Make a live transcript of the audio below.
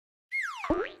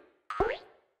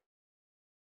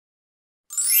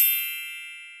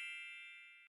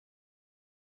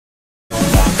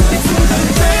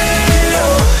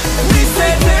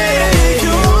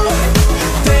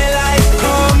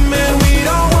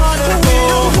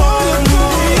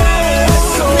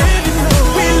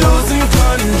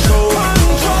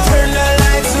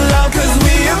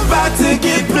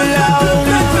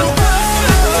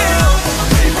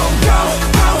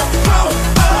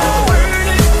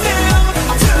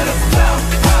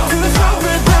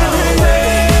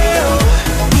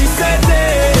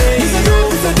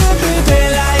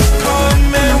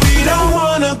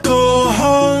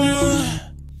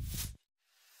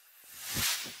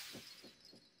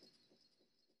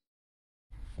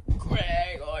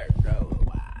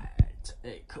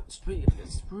Hey, Coach P,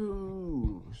 this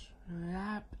proves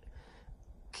that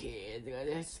kid that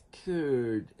is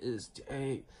good is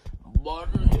a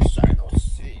motorcycle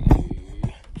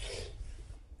city.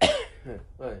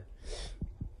 Wait.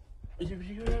 There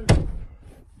you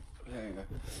go.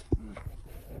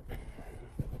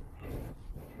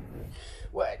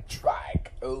 What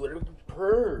track over the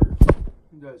bird?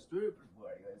 That's stupid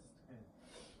boy.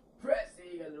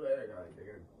 Pressing and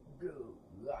go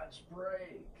lunch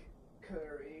break.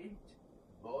 Current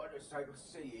motorcycle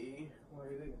city.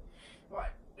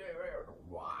 What?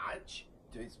 Watch.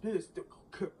 This Mr.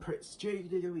 Press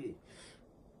change it away.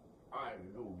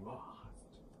 I'm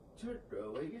lost. Turn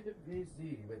away in the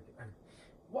busy.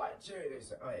 Watch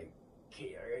this. I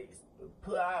carry the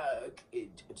plug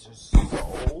into the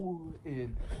soul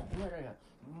in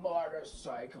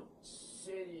motorcycle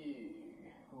city.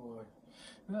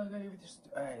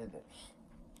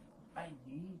 I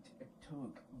need a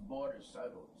took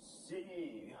motorcycle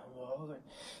city.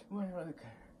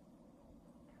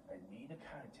 I need a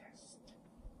contest.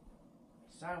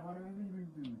 So I want to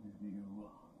review the video.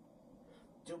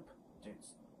 Jump,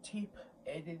 tip,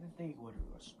 anything what it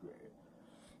was straight.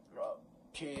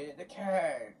 Kid the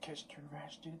cat, catch the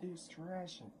rest of this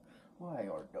direction. Why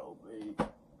are no me?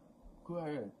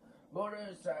 Quiet.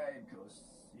 Motorcycle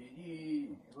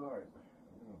city.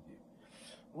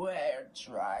 We're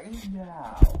trying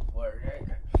now.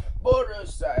 We're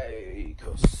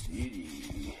motorcycle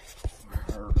city.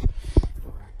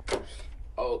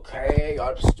 Okay,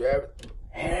 I'm strapped.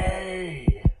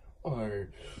 Hey, or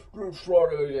in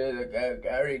front of the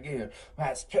Gary again.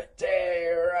 Let's put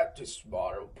there at the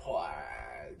smaller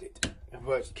planet.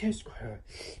 But kiss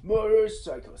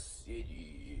motorcycle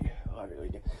city.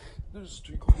 The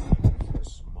street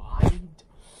is mind.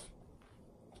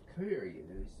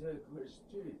 Period.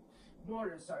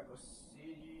 Motorcycle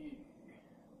city.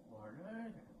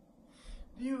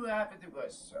 You happen to go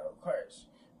so close.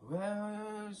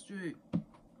 Well, street.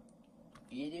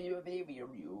 Eating a baby a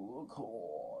real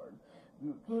corn.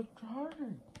 You put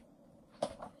turning.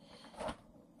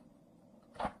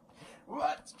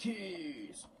 What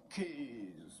keys?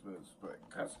 Keys must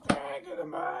break us back in the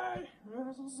mind.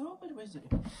 So many ways.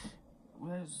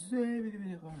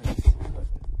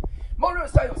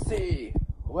 Motorcycle city.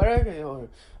 Whatever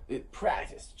it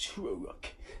practice truck.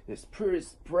 This pretty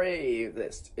brave,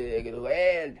 this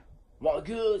land. One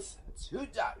goose, two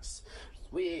ducks,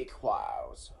 3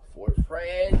 cows, 4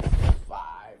 friends,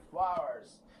 5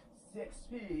 flowers, 6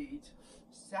 feet,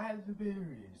 7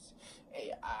 berries,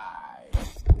 8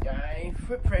 eyes, 9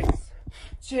 footprints,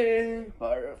 2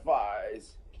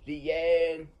 butterflies. The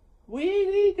end. We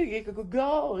need to get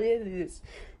go in this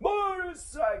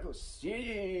motorcycle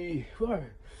city.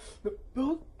 The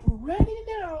boat ready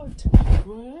out.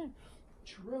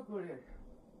 Truck with it.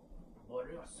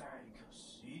 Motorcycle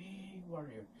city. What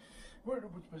are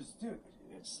we do?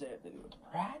 It said that it would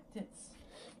practice.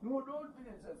 No, don't be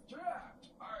as trapped.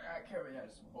 I carry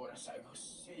as motorcycle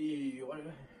city.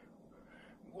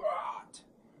 What?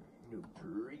 No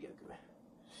brig.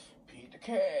 Peter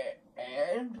Cat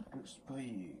and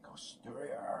display coaster.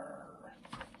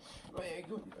 Very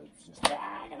good. Just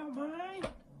back on mine.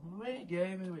 Wait,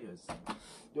 game it is.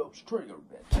 No trigger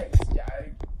bit. Take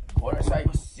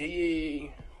motorcycle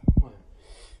city.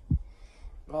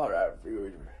 Alright,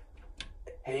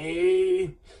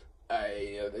 hey,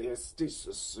 I guess this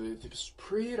is the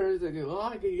spreader that you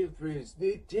like it is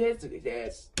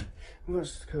this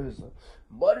because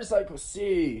motorcycle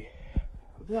C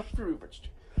the fruit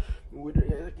with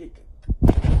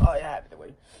I have the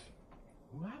way.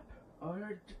 What are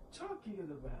you talking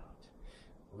about?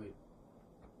 Wait,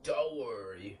 don't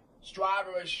worry.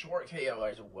 Strawberry shortcake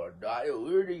is what not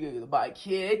learning my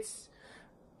kids.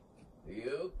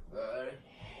 You got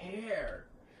hair.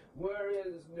 Where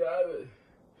is the?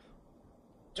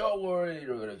 Don't worry,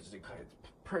 you're gonna just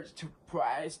purchase 2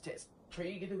 prize test.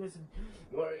 What's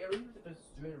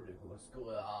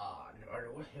going on?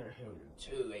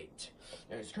 Too late.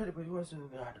 It's gonna be worse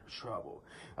than out of trouble.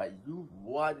 You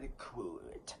want to cool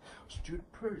it.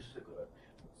 Student person.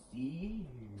 See?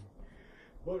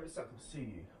 Motorcycle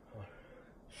see.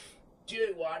 Do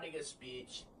you want a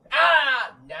speech?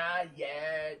 Ah, not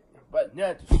yet. But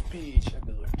not the speech. I'm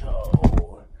gonna go.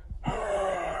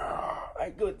 I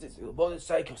got this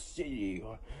motorcycle city.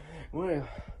 Well,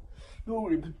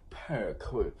 nobody prepare.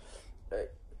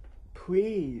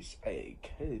 Please, I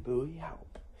can't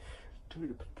help. To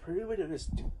the perimeters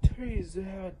turns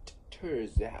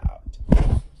out.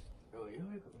 Oh,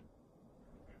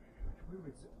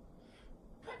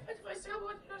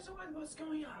 what's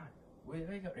going on?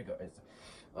 Wait, go.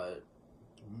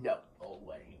 No,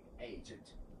 already,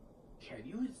 agent. can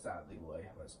you something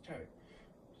like let's turn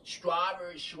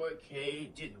strawberry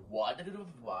shortcake did one of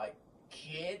my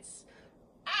kids?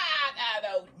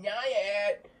 No, not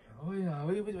yet. Oh yeah,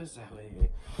 wait.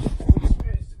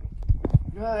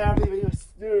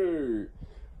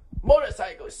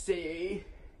 Motorcycle C.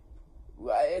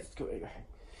 Let's go.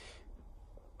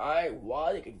 I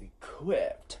want to get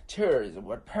equipped. Tourism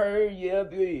would per year.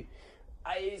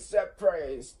 I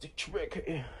surprised the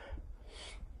trick.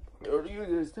 Or you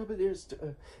just stop this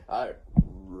to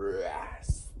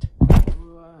rest.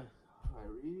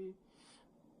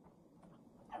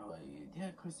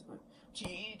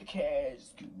 Cheat the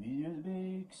cash, give me a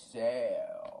big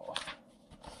sale.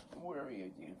 Where are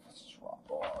you,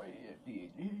 strawberry?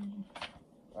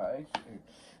 Right?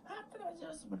 After I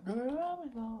just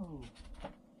phenomenal.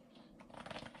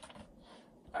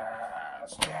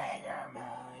 Stay on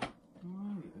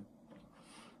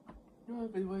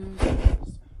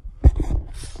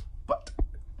but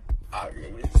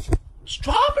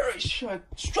strawberry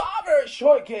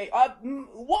shortcake.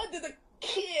 What did the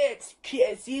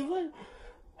kids even?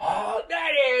 Oh,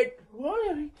 that it.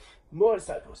 What?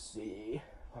 Motorcycle C.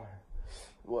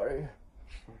 What?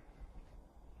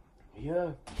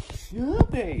 Yeah,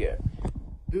 baby.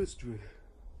 That's true.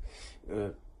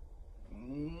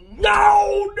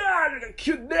 No, not a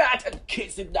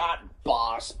kiss it, not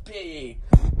boss B.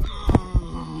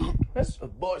 That's a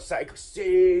motorcycle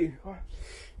C.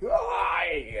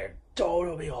 I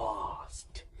totally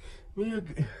lost.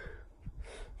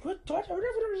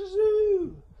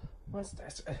 What's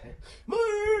that?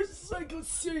 Motorcycle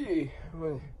C.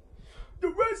 The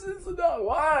residents are not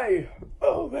alive.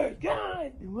 Oh my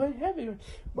God! What happened?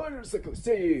 Motorcycle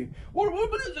C. What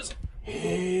is this?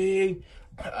 Hey.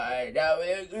 Now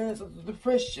it's the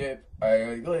first ship.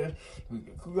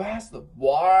 Who has the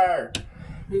bar?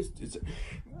 It's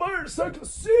motorcycle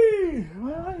C.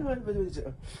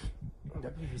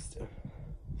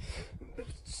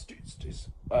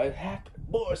 Hack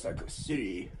motorcycle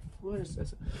C. What is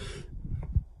this?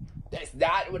 That's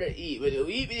not what I eat. When you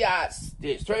eat me, that's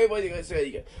straight what you're gonna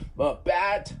say. A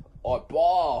bat or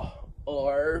ball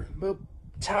or a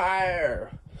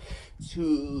tire.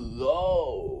 Too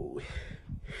low.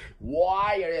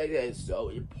 Why are they so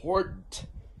important?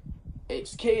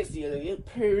 It's Casey the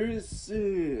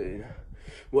person.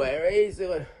 Where is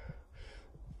it?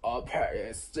 A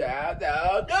person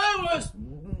down.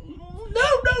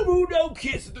 No,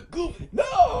 kiss the goofy.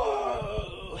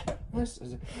 No. This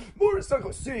is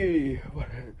motorcycle C.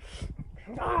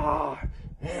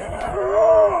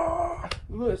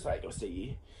 Motorcycle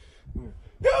C.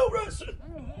 No,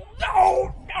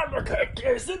 I'm not gonna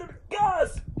kiss it in the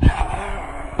gas.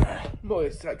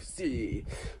 Motorcycle C.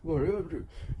 Whatever.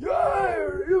 Yeah,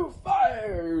 you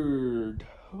fired.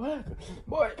 What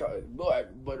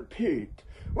pig.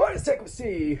 Motorcycle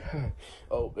C.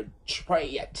 Oh, betray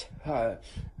it.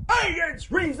 Against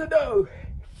reasonable.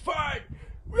 Fine.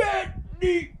 Red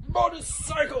neat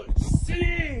motorcycle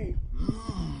C.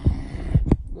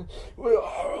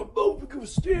 Well, both gonna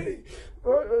stay.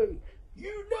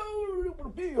 You know it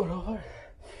will be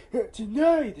alright.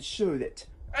 Tonight the show that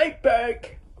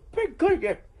iPad pick good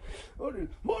again.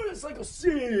 Motorcycle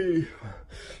C.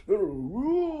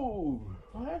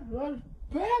 I'm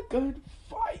back on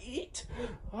fight.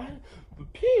 I'm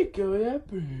pick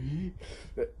happy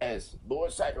as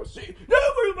motorcycle C.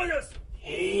 Nobody else.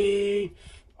 Hey.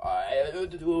 I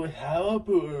don't do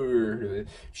helper.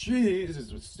 She's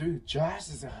just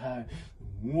as I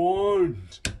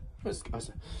want.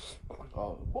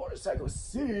 Motorcycle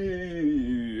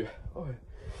C.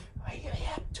 I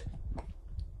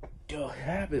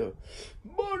have it.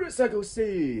 Motorcycle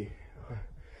C.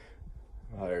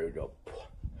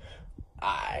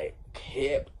 I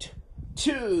kept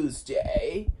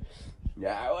Tuesday.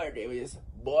 Now our name is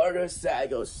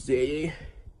Motorcycle C.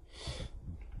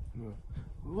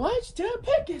 What's the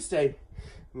picket say?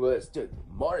 What's the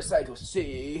motorcycle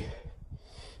C?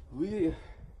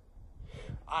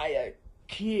 I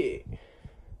kid.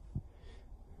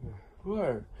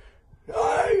 Where?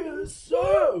 I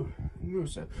so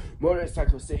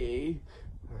motorcycle C.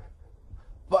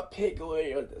 But pickle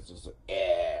this is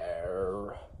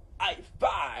air. I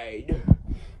find.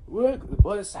 What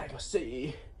motorcycle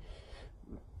C?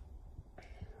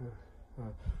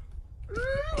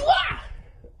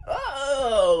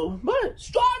 Oh, my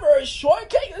strawberry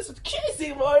shortcake. This is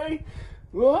kissy, boy.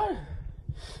 What?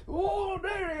 Oh,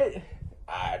 there it.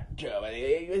 I do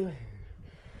it.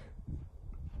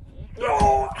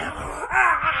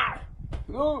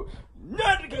 Oh,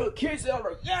 not to go kiss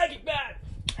over. Yanking back.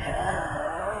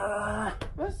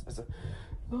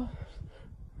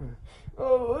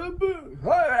 Oh,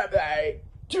 hi,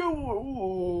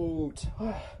 Dude!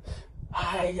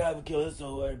 I gotta kill this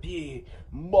OMP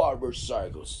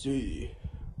motorcycle C.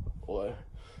 Or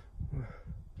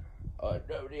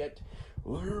know that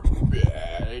we're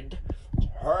bad.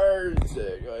 Turns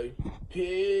it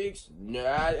pigs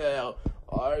not out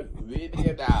are leaving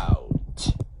it out.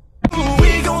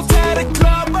 We gon' tear the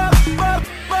club up.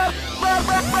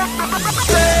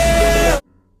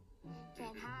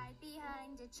 Can't hide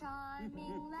behind a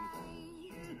charming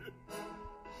light.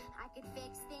 I could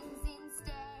fix things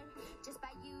instead just by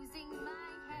using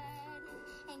my head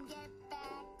and get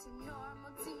back to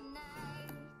normal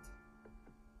tonight.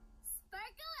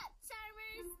 Sparkle up,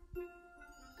 charmers!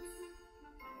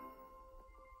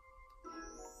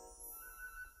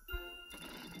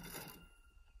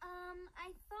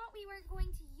 I thought we weren't going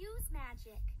to use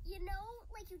magic. You know,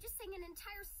 like you just sang an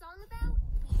entire song about?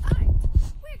 We aren't.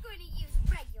 We're going to use